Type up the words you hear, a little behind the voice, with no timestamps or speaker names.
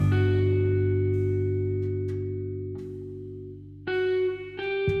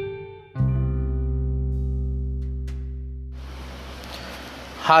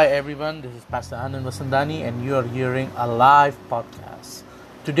Hi everyone, this is Pastor Anand Vasandani and you are hearing a live podcast.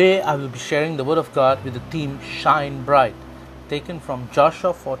 Today I will be sharing the Word of God with the theme Shine Bright, taken from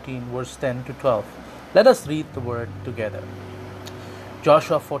Joshua 14 verse 10 to 12. Let us read the Word together.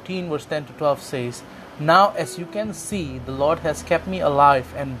 Joshua 14 verse 10 to 12 says, "Now as you can see, the Lord has kept me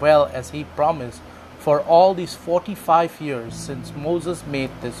alive and well as He promised for all these 45 years since Moses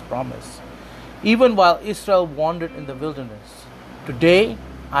made this promise, even while Israel wandered in the wilderness. Today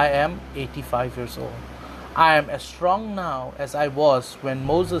I am 85 years old. I am as strong now as I was when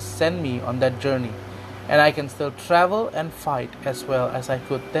Moses sent me on that journey, and I can still travel and fight as well as I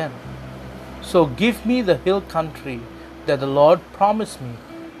could then. So give me the hill country that the Lord promised me.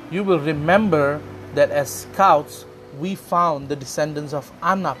 You will remember that as scouts we found the descendants of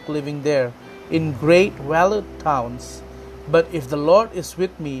Anak living there in great walled towns. But if the Lord is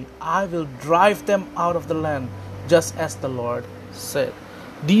with me, I will drive them out of the land, just as the Lord said."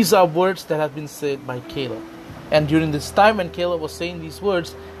 These are words that have been said by Caleb. And during this time when Caleb was saying these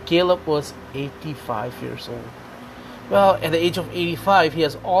words, Caleb was 85 years old. Well, at the age of 85, he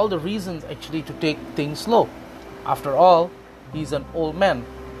has all the reasons actually to take things slow. After all, he's an old man,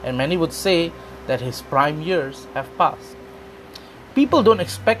 and many would say that his prime years have passed. People don't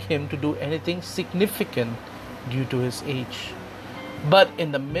expect him to do anything significant due to his age. But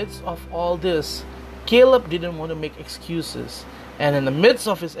in the midst of all this, Caleb didn't want to make excuses. And in the midst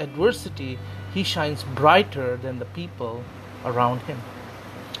of his adversity, he shines brighter than the people around him.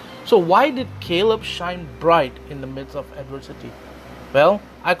 So why did Caleb shine bright in the midst of adversity? Well,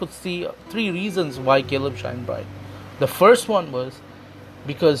 I could see three reasons why Caleb shined bright. The first one was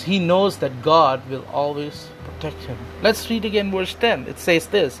because he knows that God will always protect him. Let's read again verse 10. It says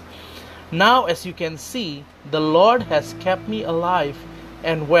this, "Now as you can see, the Lord has kept me alive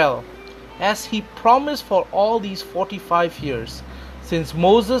and well, as He promised for all these 45 years, since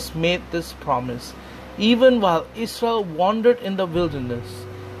Moses made this promise, even while Israel wandered in the wilderness,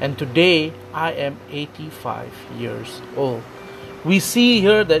 and today I am 85 years old." We see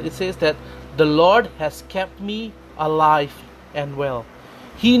here that it says that the Lord has kept me alive and well.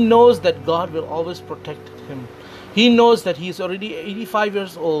 He knows that God will always protect him. He knows that he is already 85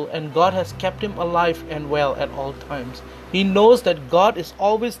 years old and God has kept him alive and well at all times. He knows that God is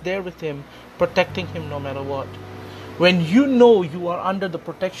always there with him, protecting him no matter what. When you know you are under the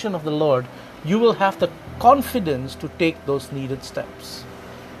protection of the Lord, you will have the confidence to take those needed steps.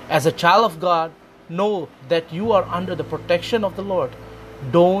 As a child of God, know that you are under the protection of the Lord.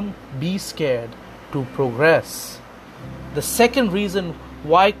 Don't be scared to progress. The second reason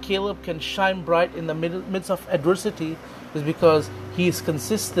why Caleb can shine bright in the midst of adversity is because he is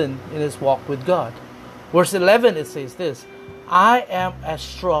consistent in his walk with God. Verse 11, it says this, "I am as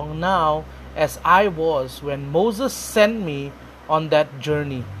strong now as I was when Moses sent me on that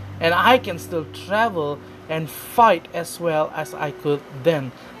journey, and I can still travel and fight as well as I could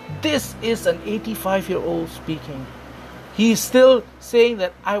then." This is an 85-year-old speaking. He is still saying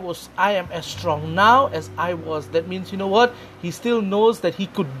that I am as strong now as I was. That means, you know what? He still knows that he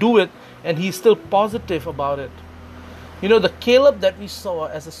could do it, and he's still positive about it. You know, the Caleb that we saw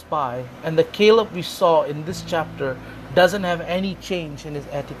as a spy and the Caleb we saw in this chapter doesn't have any change in his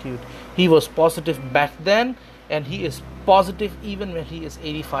attitude. He was positive back then, and he is positive even when he is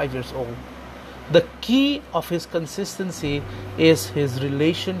 85 years old. The key of his consistency is his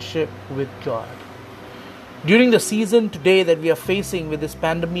relationship with God. During the season today that we are facing with this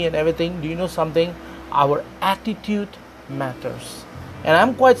pandemic and everything, do you know something? Our attitude matters. And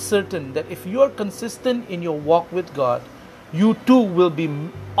I'm quite certain that if you are consistent in your walk with God, you too will be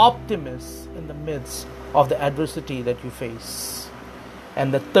optimists in the midst of the adversity that you face.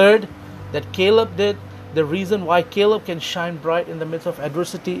 And the third that Caleb did, the reason why Caleb can shine bright in the midst of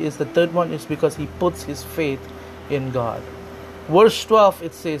adversity is the third one is because he puts his faith in God. Verse 12,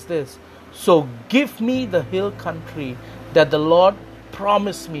 it says this, "So give me the hill country that the Lord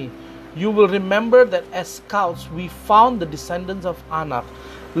promised me. You will remember that as scouts we found the descendants of Anak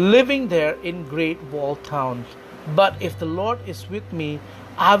living there in great walled towns. But if the Lord is with me,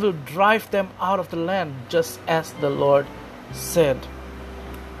 I will drive them out of the land, just as the Lord said."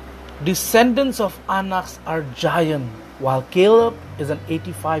 Descendants of Anak are giants, while Caleb is an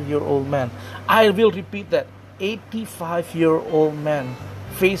 85-year-old man. I will repeat that, 85-year-old man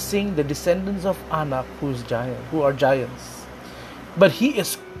facing the descendants of Anak who are giants. But he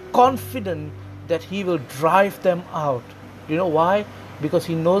is confident that he will drive them out. You know why? Because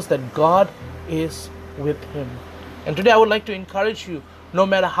he knows that God is with him. And today I would like to encourage you, no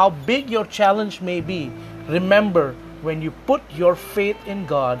matter how big your challenge may be, remember, when you put your faith in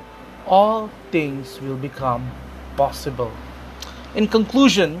God, all things will become possible. In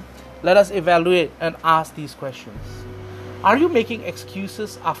conclusion, let us evaluate and ask these questions. Are you making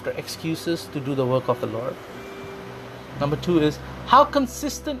excuses after excuses to do the work of the Lord? Number 2 is, how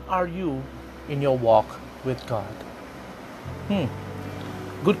consistent are you in your walk with God?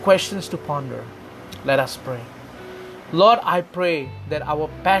 Good questions to ponder. Let us pray. Lord, I pray that our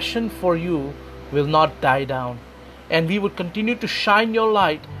passion for you will not die down, and we would continue to shine your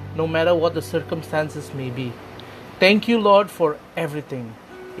light no matter what the circumstances may be. Thank you, Lord, for everything.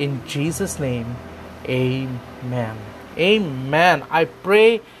 In Jesus' name, amen. Amen. I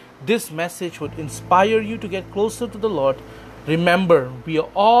pray this message would inspire you to get closer to the Lord. Remember, we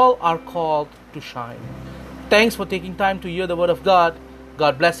all are called to shine. Thanks for taking time to hear the word of God.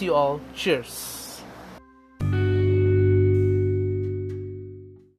 God bless you all. Cheers.